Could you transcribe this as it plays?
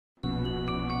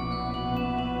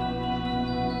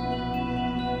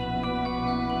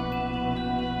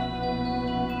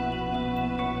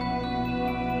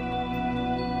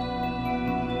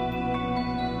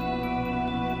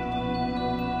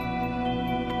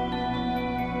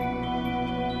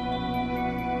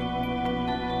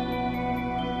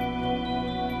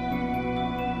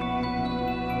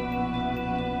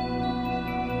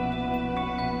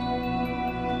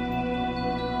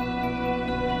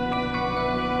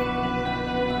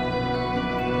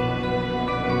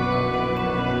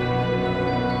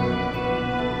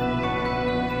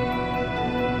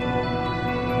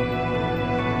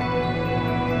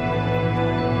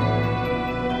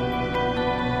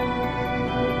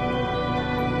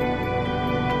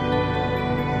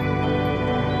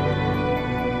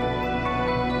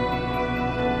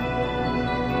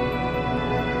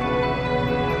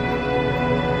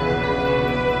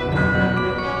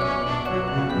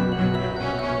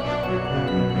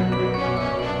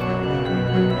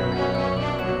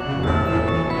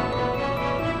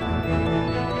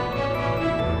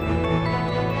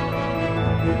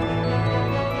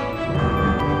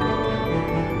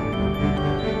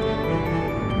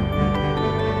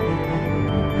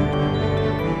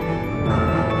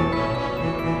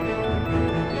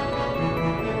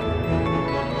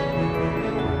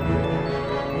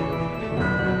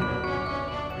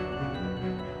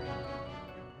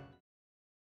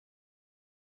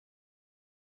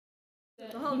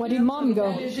Where did mom go?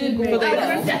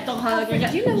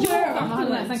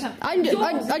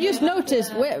 I just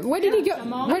noticed. Where did he go?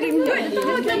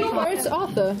 Where's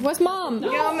Arthur? Where's mom?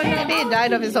 Yeah, but maybe he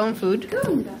died of his own food.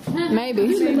 Maybe.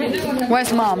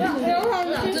 Where's mom? Where's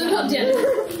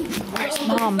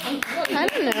mom? I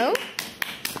don't know.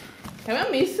 Can I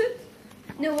miss it?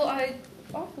 No, well,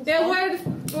 Yeah, where's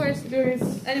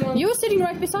anyone? You were sitting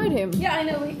right beside him. Yeah, I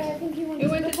know. I think he went to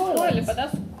the toilet, but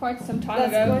that's quite some time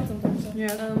ago.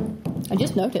 Yeah. I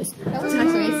just noticed. That was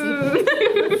nice and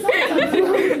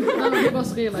None of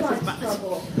us realized his back.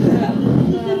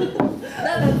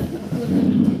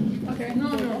 Okay, no.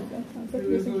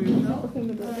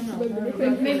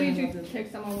 Maybe you should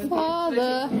take someone with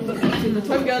Father.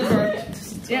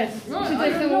 Yes. I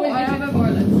have a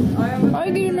toilet. I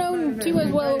didn't know too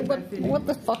as well, but what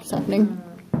the fuck's happening?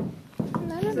 I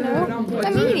don't know.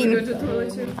 I'm eating.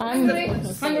 I'm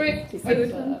hungry.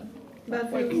 Bad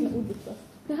food.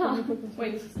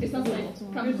 Wait, it's not late.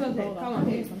 Come on.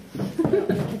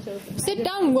 sit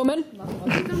down, woman.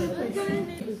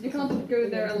 You can't go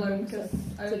there alone because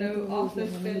I don't know.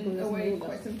 Arthur's been away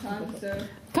quite some time, so.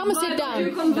 Come and sit down.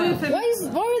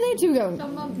 Why are they two going?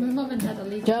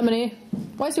 Germany.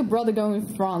 Why is your brother going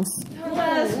to France?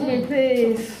 Ask me,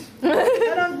 please.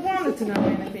 I don't want to know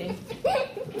anything.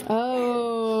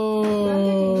 Oh.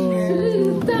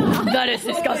 That is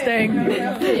disgusting.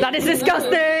 That is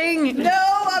disgusting.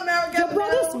 No, America. Your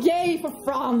brother's gay for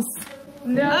France.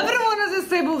 No. Everyone is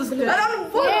disabled. I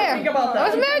don't want to think about that. I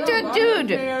was married to a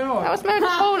dude. I was married to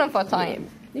Poland for a time.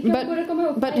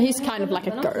 But he's kind of like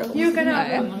a girl. You can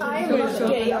have. I'm not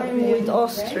gay. I'm with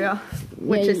Austria.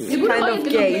 Which is kind of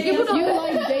gay. You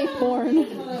like gay porn.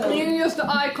 You're just the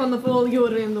icon of all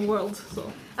Yuri in the world.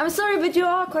 So. I'm sorry, but you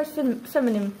are quite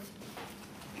feminine.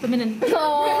 Feminine.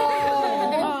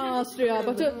 Oh, Austria,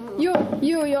 but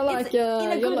you're like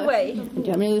in a good way.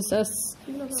 Germany is as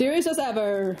serious as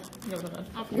ever.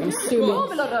 I'm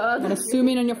gonna zoom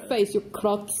in on your face, you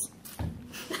krauts.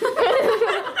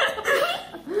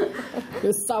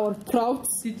 You sauerkraut.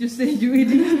 Did you say you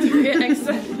idiot? Yeah,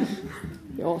 exactly.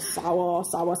 You're sour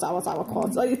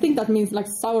krauts. I think that means like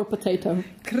sour potato.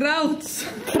 Krauts.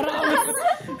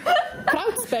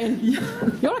 Krauts, Ben.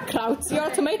 You're a kraut. You're a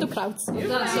tomato krauts. We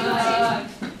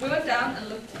went down and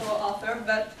looked for Arthur,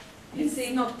 but he's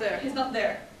not there. He's not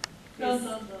there.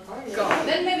 He's gone.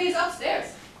 Then maybe he's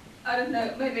upstairs. I don't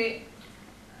know. Maybe.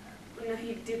 No,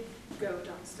 he did go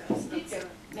downstairs.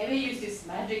 Maybe he used his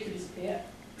magic to disappear.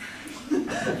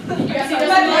 Magic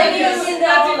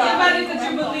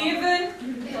that you believe in?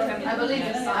 I believe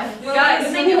in science.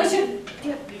 Guys, maybe we should.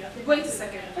 Wait a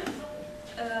second.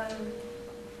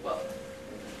 Well.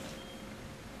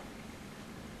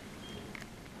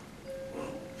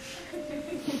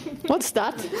 What's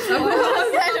that?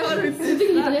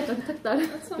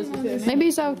 Maybe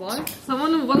he's out.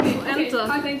 Someone wants to enter.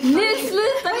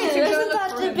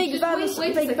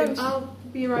 I'll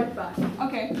be right back.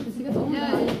 Okay.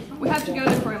 Yeah, we have to go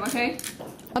there for him, okay?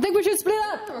 I think we should split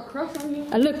up.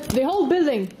 And look, the whole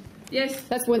building. Yes.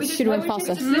 That's what should went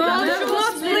faster. No, you should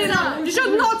not split up. You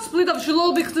should not split up. You should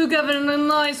all be together in a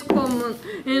nice colony.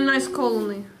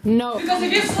 No. Because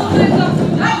if you split up,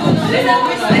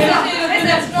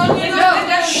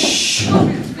 shh.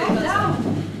 Calm down.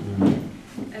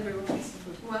 Everyone.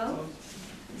 Well,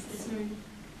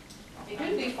 it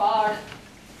could be far.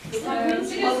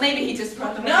 Well, maybe he just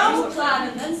brought them no plan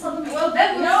and then suddenly. Well,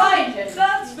 then we'll find him.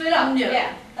 Let's split up.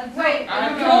 Yeah. Wait.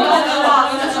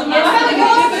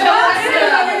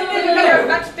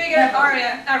 Much bigger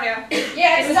area.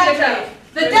 Yeah, exactly.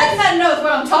 The dead man knows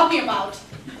what I'm talking about.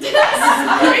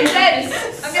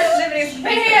 I'm just living.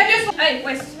 Hey,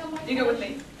 wait. You go with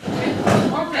me. I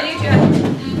need you.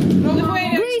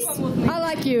 Greece, I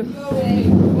like you.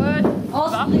 What?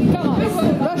 Come on,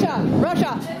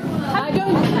 Russia. I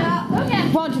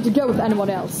don't want you to go with anyone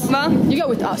else. You go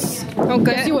with us. Okay.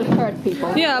 Because you will hurt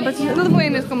people. Yeah, but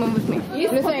Lithuania is coming with me.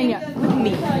 Lithuania, with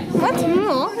me. What?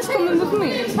 No, he's coming with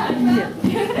me.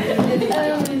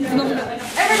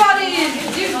 Everybody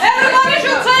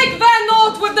should take their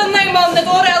note with the name on it,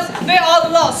 or else they are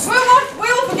lost. We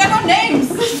will forget our names.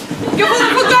 You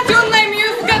will forget your name.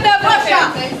 You forget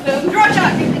everything.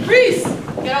 Russia, Greece.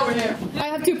 Get over here. I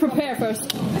have to prepare first.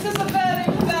 This is a very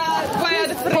bad.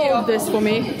 Hold this for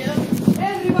me.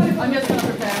 I'm just gonna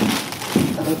prepare.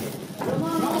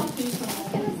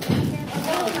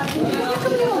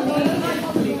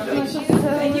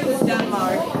 Thank you,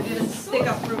 Denmark. You didn't stick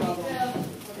up through me.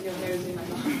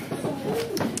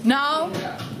 Now,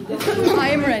 I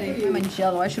am ready. I'm in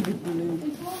yellow. I should be blue.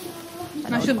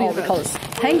 I should be all the colors.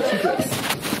 Thank you, Grace.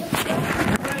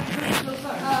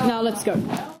 Now let's go.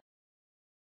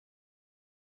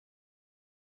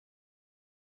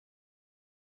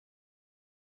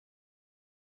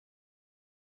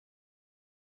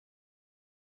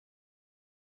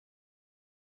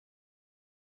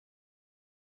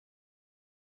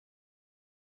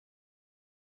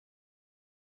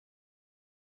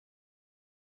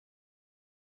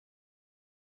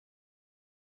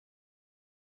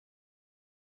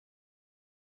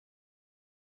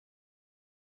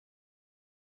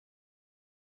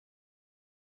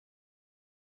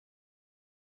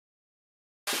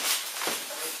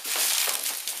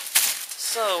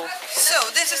 So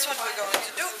this is what we're going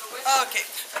to do. Okay,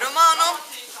 Romano.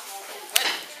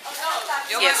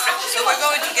 You're my friend, so we're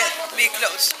going to be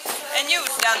close. And you,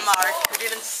 Denmark, who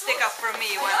didn't stick up for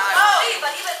me when I was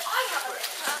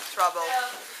in trouble.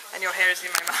 And your hair is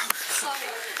in my mouth.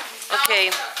 Okay,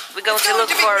 we're going to It's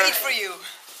look going to be for... great for you.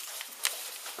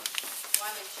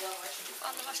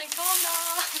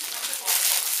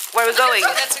 Where are we going?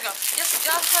 Let's go.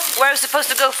 Where are we supposed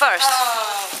to go first?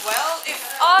 Well, if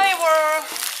I were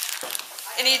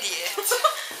an idiot,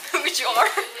 which you are.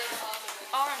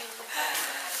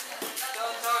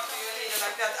 Don't talk to you an idiot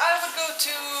like that. I would go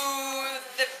to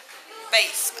the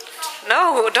basement.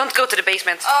 No, don't go to the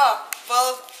basement. Oh,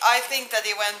 well, I think that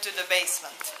he went to the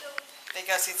basement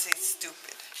because it's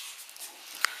stupid.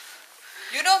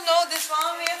 You don't know this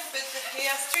one yet, but he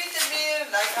has treated me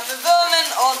like I'm a villain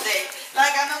all day,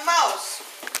 like I'm a mouse.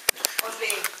 Or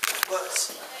being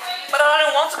worse. But I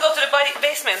don't want to go to the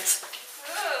basement.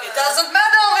 It doesn't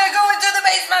matter, we're going to the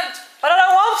basement! But I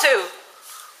don't want to.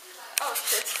 Oh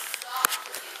shit.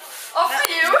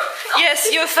 After you? Yes,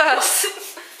 you first.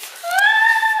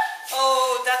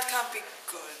 Oh, that can't be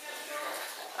good.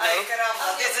 Ay,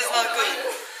 caramba, this is not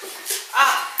good.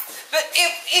 But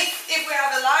if we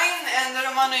have a line and the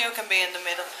Romano, you can be in the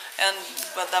middle, and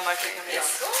well, Denmark, you can be out.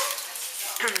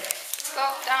 Let's go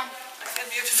down. I feel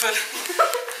beautiful.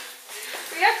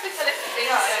 We have to collect the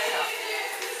things.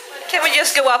 Can we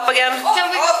just go up again?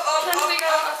 Can we go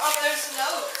up? There's a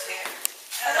note here.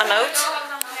 A note?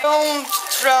 Don't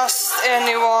trust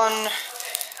anyone.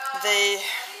 They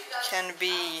can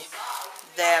be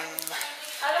them.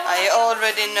 I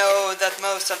already know that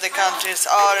most of the countries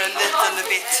are a little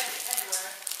bit,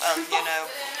 well, you know.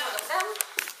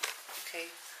 Okay.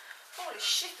 Holy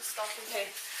shit, it's stopping here.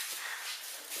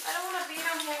 I don't want to be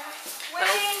down here. No,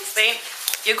 Wait! Spain,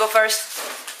 you go first.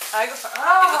 I go first. You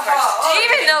go first. Do you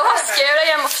even know how scared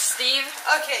I am of Steve?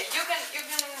 Okay, you can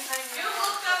hang me. You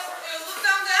look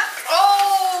down there.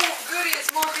 Oh, goodies,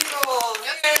 more people.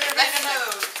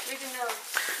 Read the note.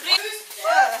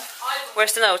 Yeah.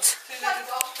 Where's the note?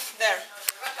 There.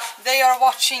 They are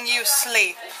watching you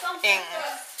sleeping.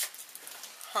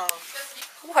 Huh.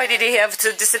 Why did he have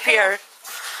to disappear?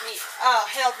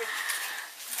 Help me.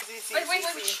 Wait.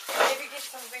 Maybe get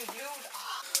something glued.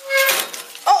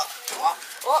 Oh!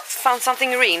 Found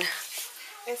something green.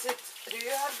 Is it? Do you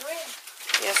have green?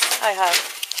 Yes, I have.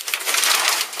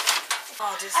 Oh,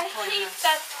 I disappointment. hate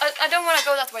that. I don't want to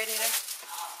go that way either.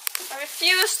 I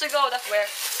refuse to go that way.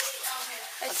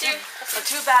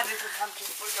 Too bad little country.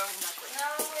 We're going that way. No,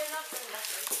 we're not going that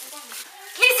way.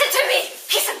 Listen to me,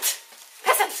 peasant!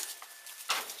 Peasant!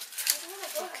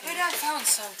 Maybe I found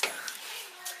something.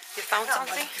 You found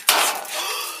something?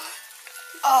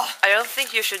 Oh, I don't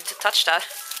think you should touch that.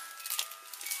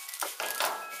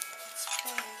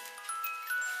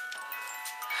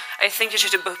 I think you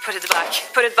should put it back.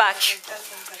 Put it back.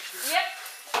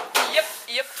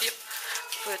 Yep.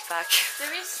 Put it back.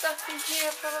 There is stuff in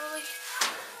here probably.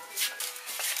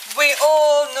 we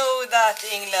all know that,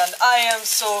 England. I am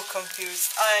so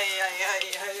confused. Oh,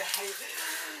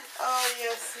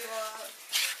 yes, you are.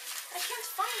 I can't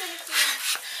find anything.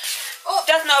 Oh,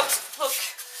 that note. Look.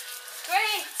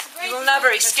 Great. You will never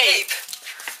escape.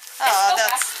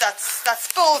 That's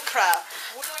bull crap.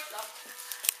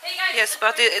 Hey guys. Yes,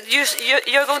 but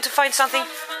you're going to find something,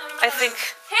 I think,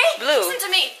 Hey, blue. listen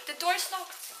to me. The door is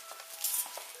locked.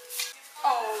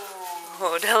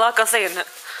 Oh, det lock us in.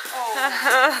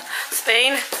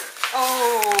 Spain.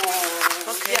 Oh,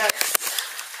 Okay. yes.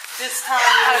 This time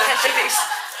I can't take this.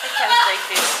 I can't take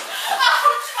this.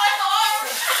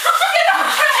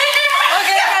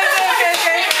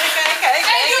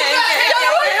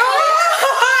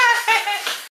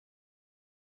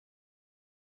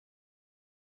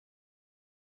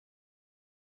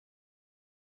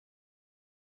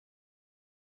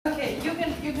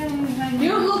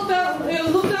 You look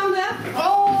down there.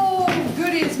 Oh,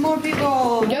 goodies, more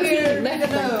people.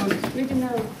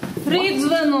 Read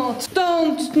the note.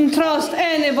 Don't trust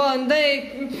anyone.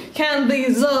 They can be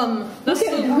them. That's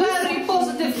a very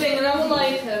positive thing, and I would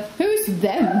like it. Who's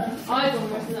them? I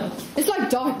don't know. It's like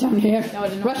dark down here.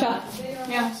 Russia.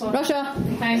 Yeah, sorry. Russia.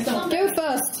 Okay, so Go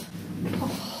first.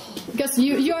 Because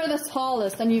you are the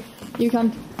tallest, and you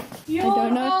can. you're I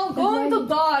don't know. all going to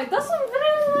die. That's a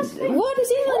very nice thing. What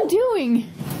is England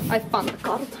doing? I found the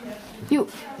card. You.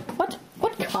 What?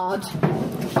 What card?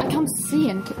 I can't see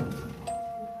it.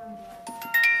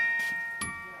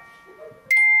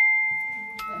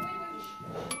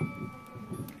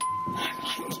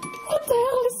 What the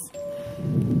hell is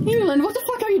England? What the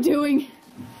fuck are you doing?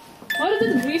 Where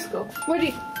did Greece go? Where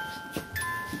did?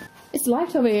 It's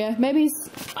light over here. Maybe it's.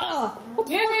 Ah!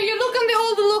 Yeah, you look on the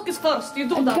old locus first. You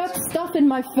do I that. got stuff in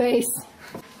my face.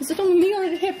 Is it only me or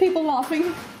did I hear people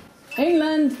laughing?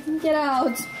 England, get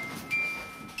out.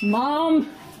 Mom,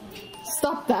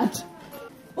 stop that.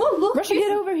 Oh, look. Russia,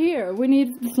 get over here. We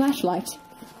need the flashlight.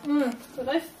 But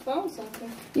I found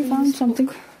something. You found something?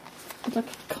 It's like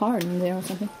a card in there or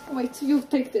something. Wait, you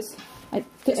take this. I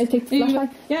take the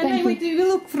flashlight. Yeah, Thank no, you. wait, you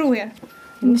look through here.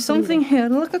 There's something here,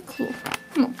 like a clue.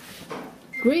 No.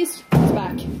 Grease, it's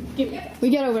back. Give me that. We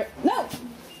get over it. No!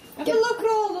 I have to look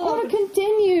through all the I want to I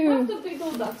continue. have to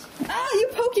do that. Ah,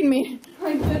 you're poking me.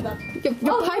 I did that.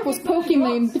 Your pipe was poking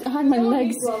me behind my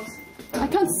legs. I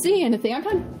can't see anything. I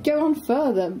can't go on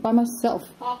further by myself.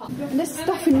 And there's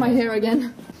stuff in my hair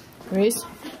again. Grace,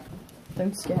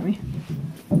 don't scare me.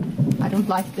 I don't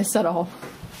like this at all.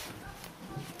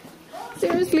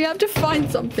 Seriously, I have to find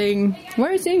something.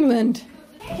 Where is England?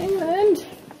 England?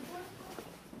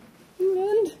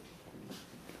 England?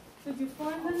 Did you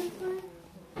find anything?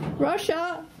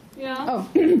 Russia? Yeah. Oh,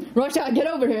 Russia, get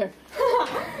over here.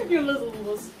 You little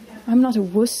wuss. I'm not a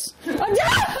wuss. Ouch,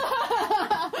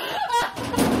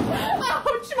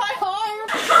 my arm!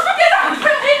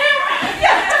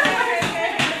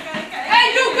 Hey,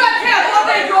 you got here! What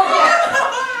are you doing?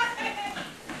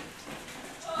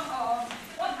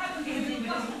 What happened to you?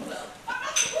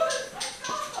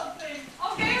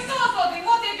 Okay, you saw something.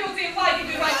 What did you do? Why did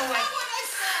you run away?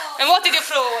 And what did you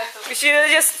throw away? We should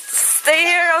just stay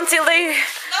here until they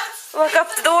lock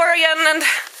up the door again and...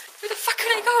 Where the fuck are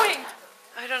they going?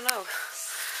 I don't know.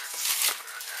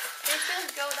 They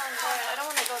shouldn't go down there. I don't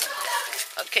want to go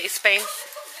there. Okay, Spain.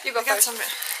 You go first.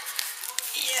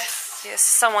 Yes. Yes,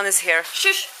 someone is here.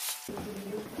 Shush.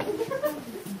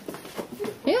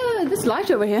 Yeah, this light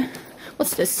over here.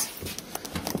 What's this?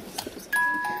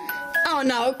 Oh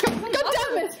no, God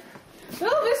damn it!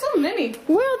 Oh, there's so many.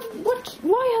 Well, what?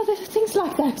 Why are there things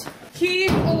like that?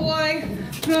 Keep away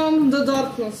from the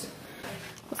darkness.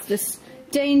 What's this?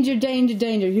 Danger, danger,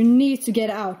 danger. You need to get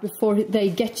out before they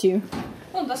get you.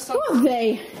 Oh, that's so. Who are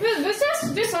they? This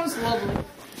sounds lovely.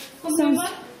 Sounds...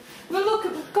 Well, look,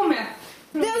 come here.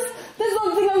 There's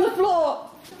something on the floor.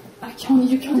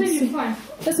 You can't see. Fine.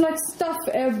 There's like stuff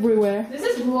everywhere. This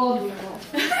is lovely.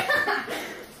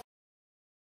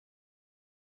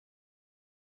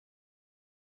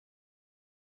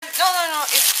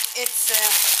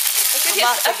 No,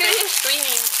 it's I could hear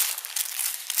screaming.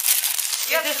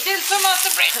 Yeah, there's still tomato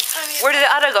bread. Where did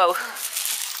the other go?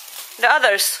 The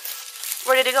others?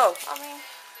 Where did they go? I mean,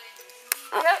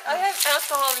 I have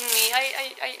alcohol in me. I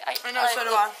know, so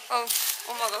do I. Oh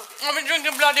my god. I've been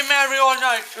drinking Bloody Mary all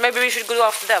night. Maybe we should go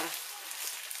after them.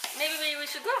 Maybe we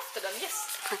should go after them, yes.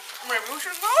 Maybe we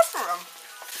should go after them.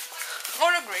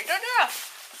 What a great idea.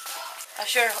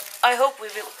 I hope we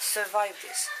will survive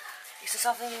this. Is there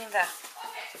something in there?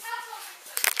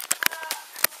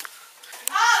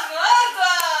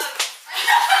 Murder!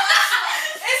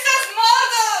 It says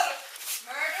murder!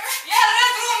 Murder? Yeah,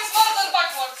 red room is murder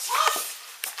backwards.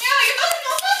 Yeah, you don't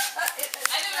know that? I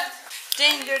knew that.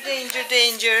 Danger, danger,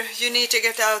 danger. You need to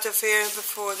get out of here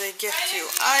before they get you.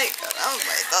 It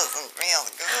doesn't feel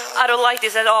good. I don't like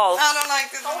this at all. I don't like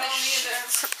this at all either.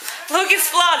 Look, it's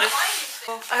blood!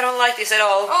 I don't like this at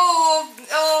all. I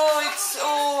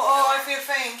feel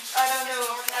faint. I don't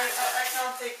know. I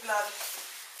can't take blood.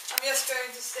 I'm just going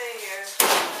to stay here.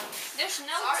 There's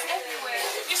notes everywhere.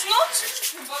 It's not?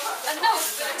 A note.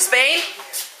 Spain?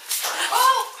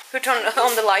 Oh! Who turned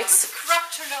on the lights?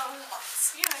 Crap turned on the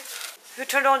lights. Who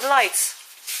turned on the lights?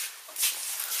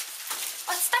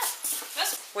 What's that?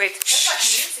 Wait.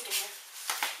 Music in here.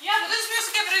 Yeah, but this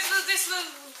music ever is this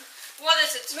what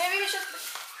is it? Maybe we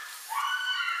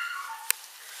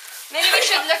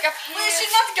should look up here. We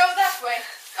should not go that way.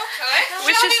 Okay.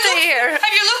 We should stay here.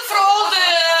 Have you looked for all the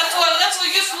toilets or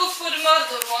just look for the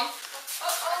murder one?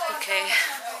 Okay.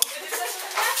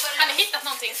 Har ni hittat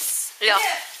någonting? Ja.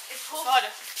 Vad var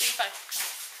det? Vilken färg?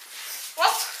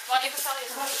 What? Vad är det för färg?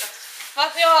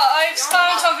 But yeah, I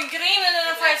found something green and then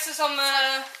I found some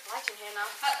Light in here now.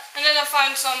 and then I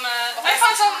found some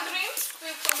some green.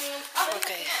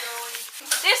 Okay.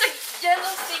 There's a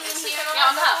yellow thing in here.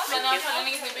 Ja, den här. Men antagligen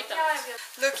inget med byta.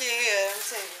 Looky here, I'm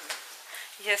saving.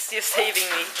 Yes, you're saving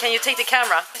me. Can you take the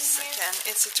camera? Yes, I can.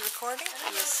 Is it recording?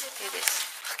 Yes, it is.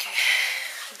 Okay.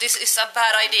 This is a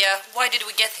bad idea. Why did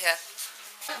we get here?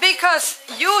 Because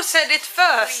you said it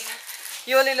first.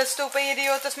 You little stupid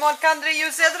idiot, a small country.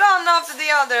 You said run after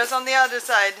the others on the other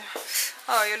side.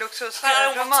 Oh, you look so scared.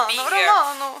 I don't want to be here.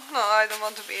 Romano. No, I don't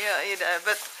want to be here either.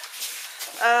 But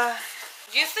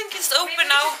Do you think it's open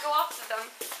now? Go after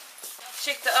them.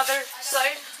 Check the other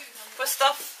side for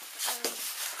stuff.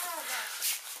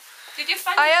 Did you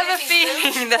find I have a anything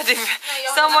feeling that if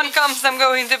someone comes, I'm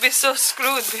going to be so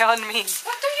screwed behind me.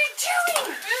 What are you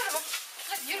doing?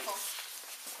 That's beautiful.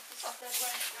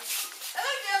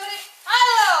 Hello, Germany.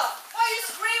 Hello! Why are you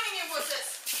screaming, you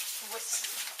wusses?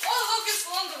 Oh, look, it's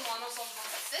London one or something.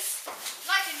 What's this?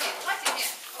 Light in here.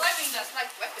 Lighting that like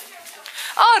weapon.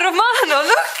 Oh, Romano,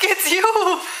 look, it's you!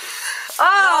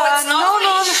 Ah, no.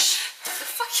 What the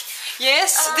fuck?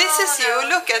 Yes, this is you.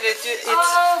 Look at it. It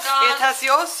has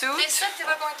your suit. They said they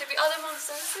were going to be other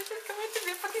monsters. It's going to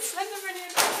be a fucking Slenderman here.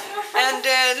 And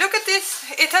look at this.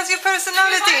 It has your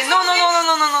personality. No. No,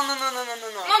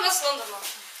 that's London one.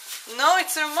 No,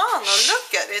 it's Romano.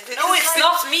 Look at it. No, it's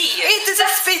not me. It is a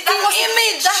spitting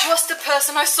image. That was the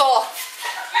person I saw.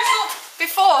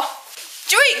 Before.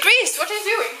 Grease, what are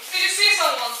you doing? Did you see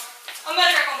someone?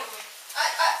 America come with me.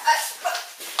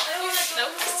 I don't want to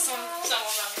know. Someone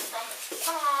around me from it.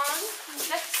 Come on.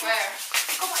 Let's where?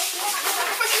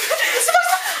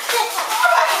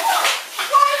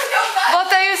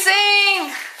 What are you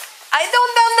saying? I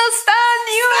don't understand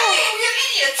you. You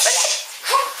idiots!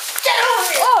 Get over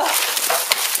here! Oh.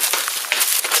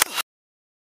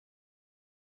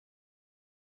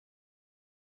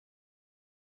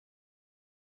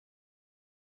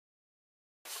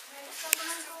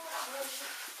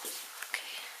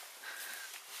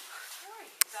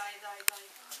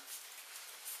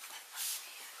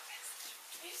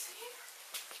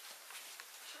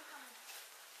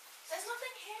 There's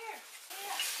nothing here.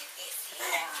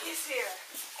 He's here.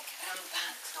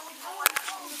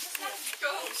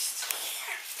 Ghost.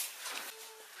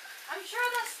 I'm sure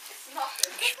it's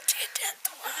nothing. It didn't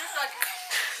work.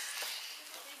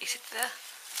 Is it there?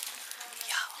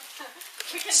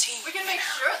 We can make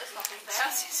sure there's nothing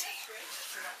there.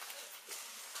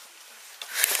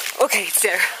 Okay, it's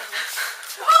there.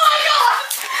 Oh my god!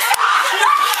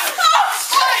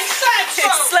 I said so!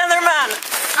 It's Slenderman.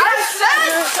 I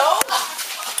said so!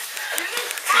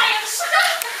 I am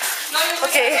stuck!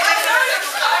 Okay.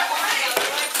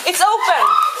 It's open.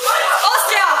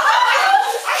 Ostia!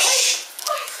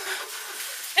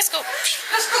 Let's go.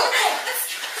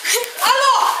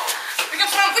 Hello! We can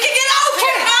get out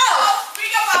here now!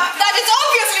 That is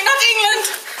obviously not England!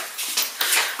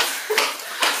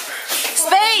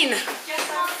 Spain.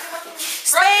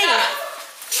 Spain.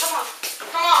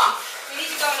 Come on. We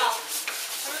need to go now.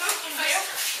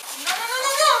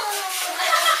 No.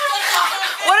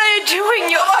 What are you doing,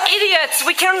 you idiots?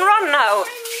 We can run now.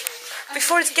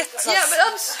 Before it gets us. Yeah, but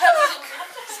I'm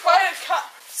spider cut.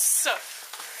 So.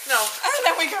 No. And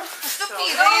then we go.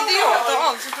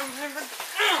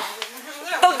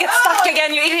 Don't get stuck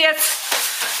again, you idiots.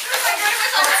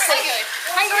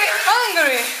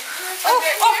 Hungary.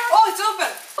 Oh, it's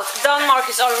open. Denmark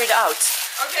is already out.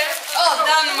 Okay. Oh,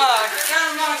 Denmark,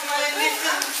 my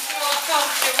little small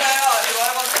country, where are you? I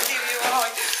want to give you a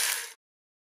hug.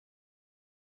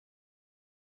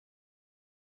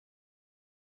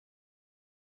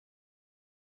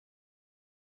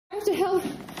 What the hell?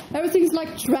 Everything's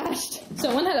like trashed.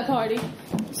 Someone had a party.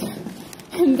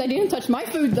 And they didn't touch my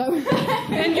food though.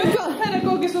 And you had a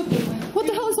cookies with me. What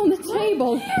the hell is on the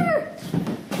table? Here!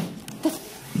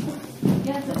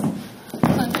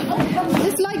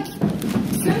 It's like...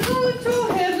 You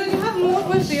have more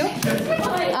with you.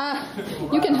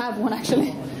 you can have one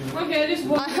actually. Okay, this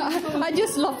one. I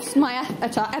just lost my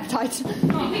appetite.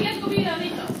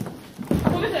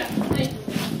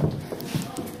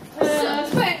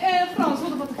 Frans,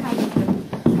 what about the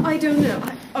camera? I don't know.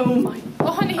 Oh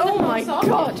my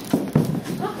god.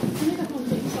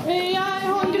 Jag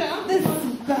har en grön. This is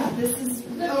bad. This is...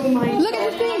 Oh my Look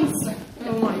at the things.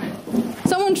 Oh my.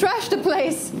 Someone trashed the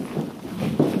place.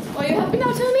 Are you happy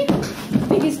now, Tommy? I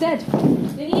think he's dead.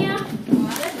 Yeah.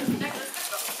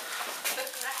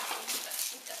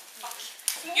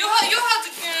 You had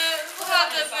a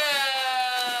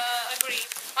green.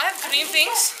 I have green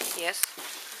things. Yes.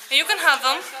 And you can have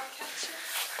them.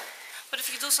 But if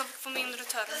you do something for me in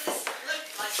return.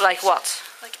 Like what?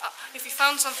 Like, if you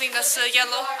found something that's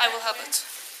yellow, I will have it.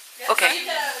 Okay.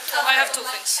 I have two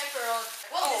things.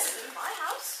 Well, this isn't my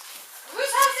house.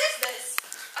 Whose house is this?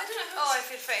 I don't know. Oh, I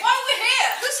feel faint. Why are we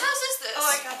here? Whose house is this? Oh,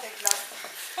 I can't take that.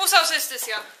 Whose house is this,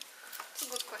 yeah? That's a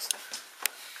good question.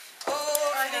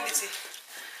 Oh, I need to see.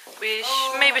 We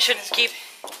maybe should keep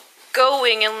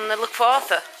going and look for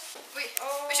Arthur. We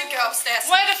should go upstairs.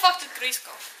 Where the fuck did Greece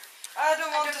go? I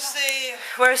don't want to say.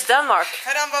 Where's Denmark?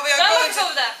 Denmark's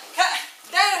over there.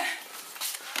 There.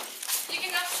 You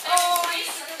can go upstairs.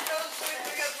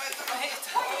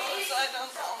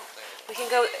 We can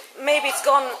go. Maybe it's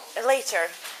gone later.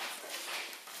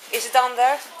 Is it down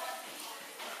there?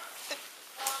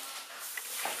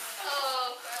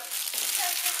 Oh,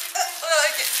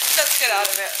 let's get out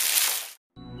of here.